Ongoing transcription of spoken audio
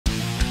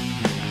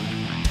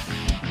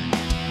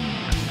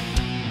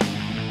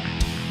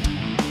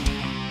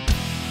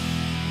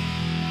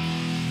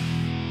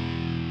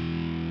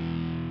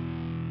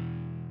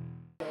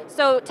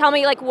So tell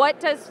me, like,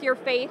 what does your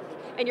faith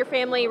and your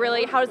family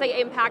really, how does that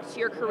impact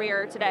your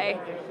career today?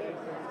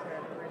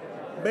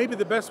 Maybe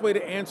the best way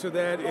to answer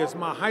that is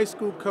my high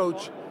school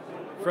coach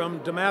from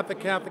DeMatha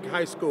Catholic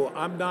High School.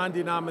 I'm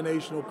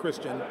non-denominational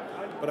Christian,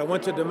 but I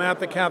went to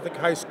DeMatha Catholic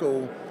High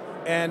School,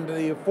 and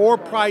the 4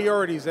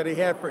 priorities that he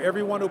had for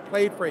everyone who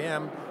played for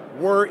him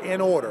were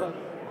in order.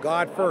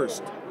 God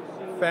first,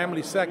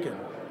 family second,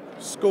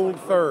 school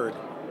third,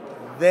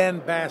 then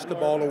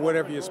basketball or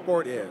whatever your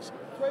sport is.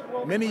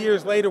 Many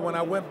years later, when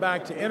I went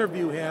back to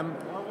interview him,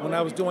 when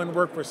I was doing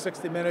work for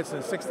 60 Minutes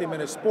and 60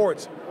 Minute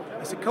Sports,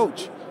 I said,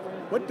 Coach,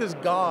 what does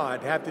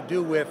God have to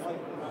do with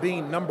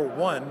being number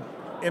one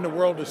in the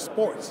world of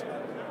sports?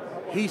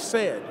 He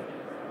said,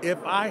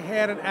 if I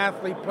had an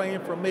athlete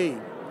playing for me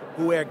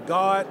who had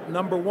God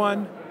number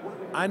one,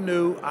 I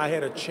knew I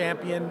had a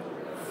champion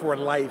for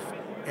life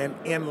and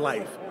in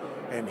life.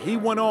 And he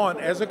went on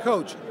as a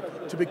coach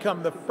to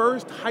become the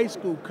first high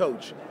school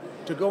coach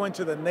to go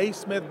into the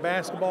Naismith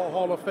Basketball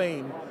Hall of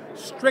Fame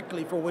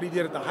strictly for what he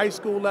did at the high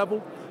school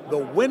level, the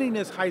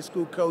winningest high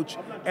school coach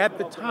at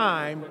the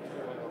time,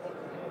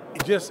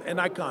 just an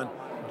icon.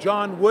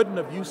 John Wooden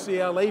of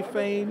UCLA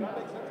fame,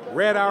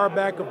 Red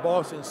Auerbach of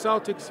Boston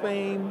Celtics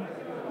fame,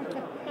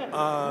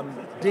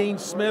 Dean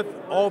Smith,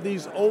 all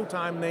these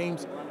old-time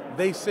names,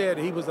 they said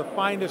he was the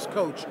finest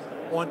coach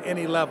on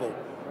any level.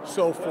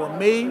 So for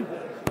me,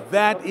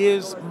 that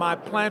is my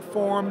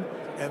platform,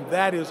 and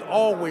that is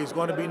always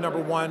going to be number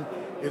one,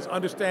 is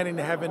understanding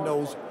and having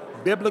those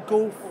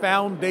biblical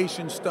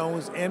foundation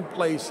stones in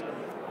place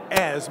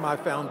as my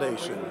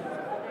foundation.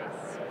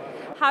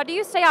 How do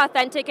you stay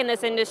authentic in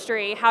this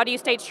industry? How do you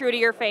stay true to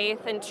your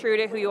faith and true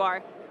to who you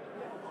are?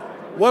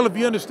 Well, if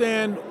you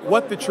understand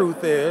what the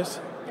truth is,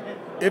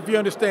 if you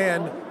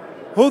understand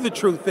who the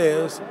truth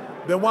is,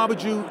 then why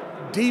would you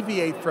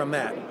deviate from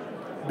that?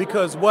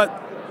 Because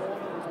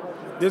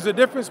there's a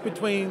difference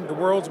between the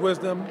world's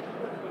wisdom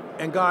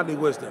and godly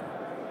wisdom.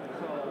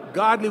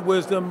 Godly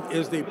wisdom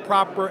is the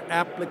proper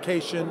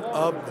application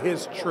of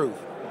His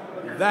truth.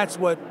 That's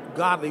what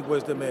godly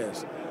wisdom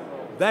is.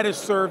 That has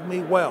served me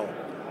well.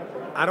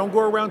 I don't go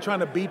around trying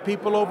to beat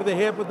people over the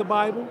head with the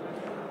Bible.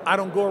 I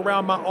don't go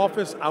around my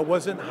office. I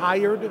wasn't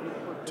hired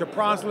to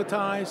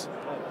proselytize,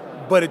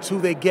 but it's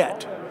who they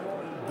get.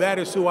 That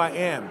is who I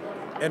am.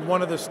 And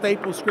one of the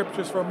staple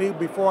scriptures for me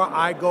before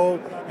I go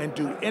and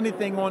do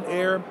anything on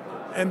air,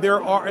 and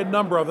there are a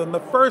number of them. The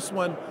first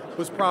one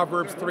was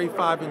Proverbs 3,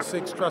 5, and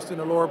 6. Trust in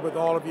the Lord with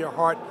all of your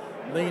heart.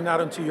 Lean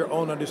not unto your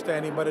own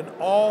understanding, but in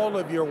all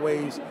of your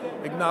ways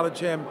acknowledge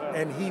Him,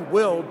 and He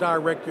will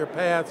direct your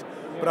paths.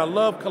 But I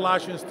love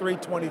Colossians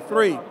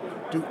 3:23.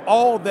 Do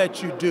all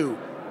that you do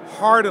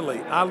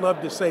heartily. I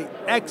love to say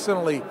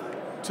excellently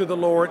to the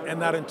Lord and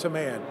not unto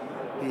man.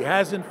 He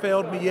hasn't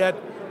failed me yet.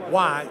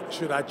 Why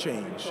should I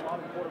change?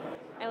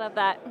 I love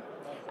that.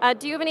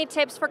 Do you have any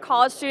tips for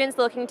college students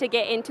looking to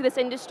get into this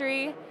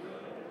industry?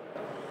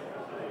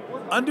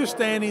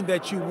 Understanding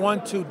that you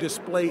want to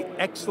display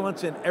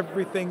excellence in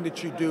everything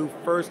that you do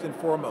first and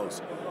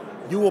foremost.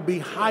 You will be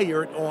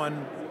hired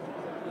on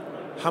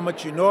how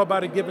much you know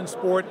about a given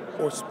sport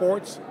or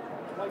sports.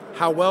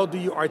 How well do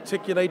you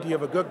articulate? Do you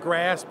have a good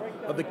grasp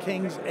of the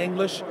King's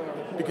English?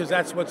 Because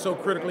that's what's so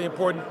critically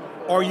important.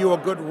 Are you a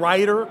good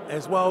writer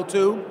as well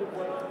too?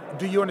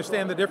 Do you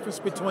understand the difference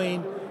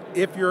between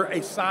if you're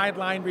a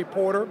sideline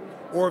reporter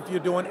or if you're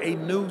doing a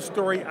news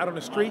story out on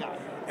the street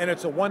and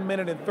it's a 1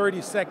 minute and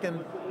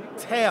 30-second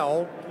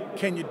tell?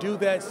 Can you do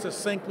that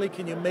succinctly?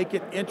 Can you make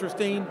it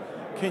interesting?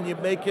 Can you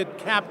make it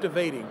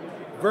captivating?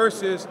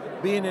 Versus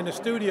being in a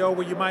studio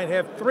where you might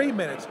have 3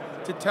 minutes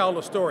to tell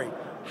a story.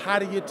 How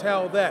do you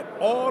tell that?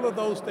 All of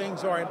those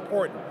things are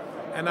important.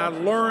 And I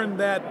learned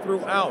that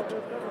throughout.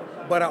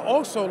 But I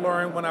also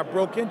learned when I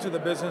broke into the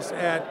business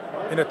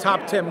in a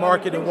top 10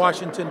 market in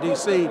Washington,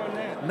 D.C.,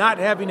 not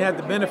having had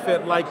the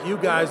benefit like you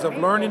guys of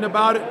learning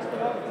about it,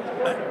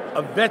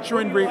 a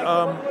veteran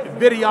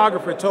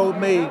videographer told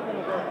me,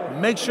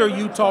 make sure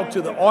you talk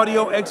to the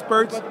audio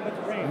experts,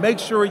 make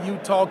sure you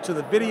talk to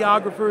the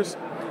videographers,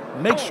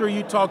 make sure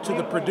you talk to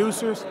the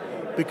producers,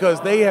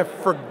 because they have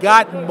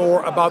forgotten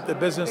more about the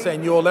business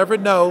than you'll ever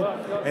know.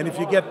 And if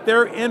you get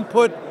their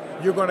input,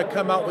 you're going to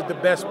come out with the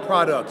best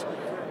product.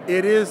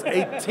 It is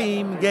a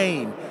team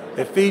game.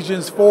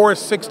 Ephesians 4,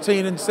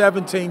 16 and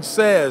 17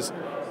 says,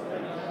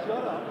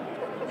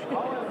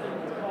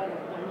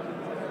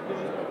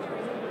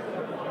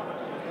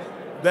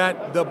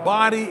 that the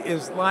body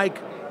is like,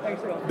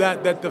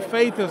 that the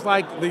faith is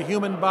like the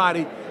human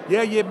body.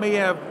 Yeah, you may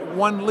have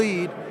one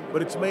lead,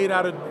 but it's made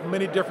out of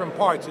many different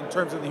parts in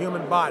terms of the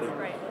human body.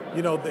 Right.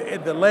 You know,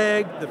 the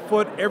leg, the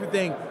foot,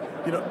 everything,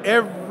 you know,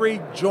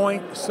 every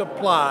joint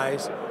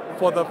supplies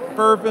for the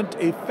fervent,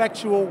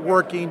 effectual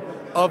working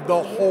of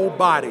the whole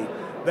body.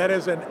 That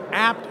is an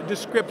apt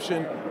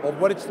description of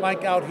what it's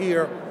like out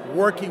here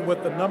working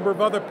with a number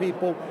of other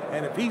people,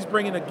 and if he's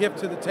bringing a gift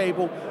to the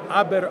table,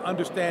 I better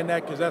understand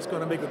that, because that's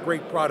going to make a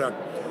great product.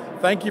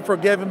 Thank you for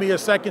giving me a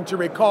second to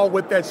recall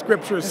what that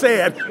scripture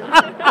said.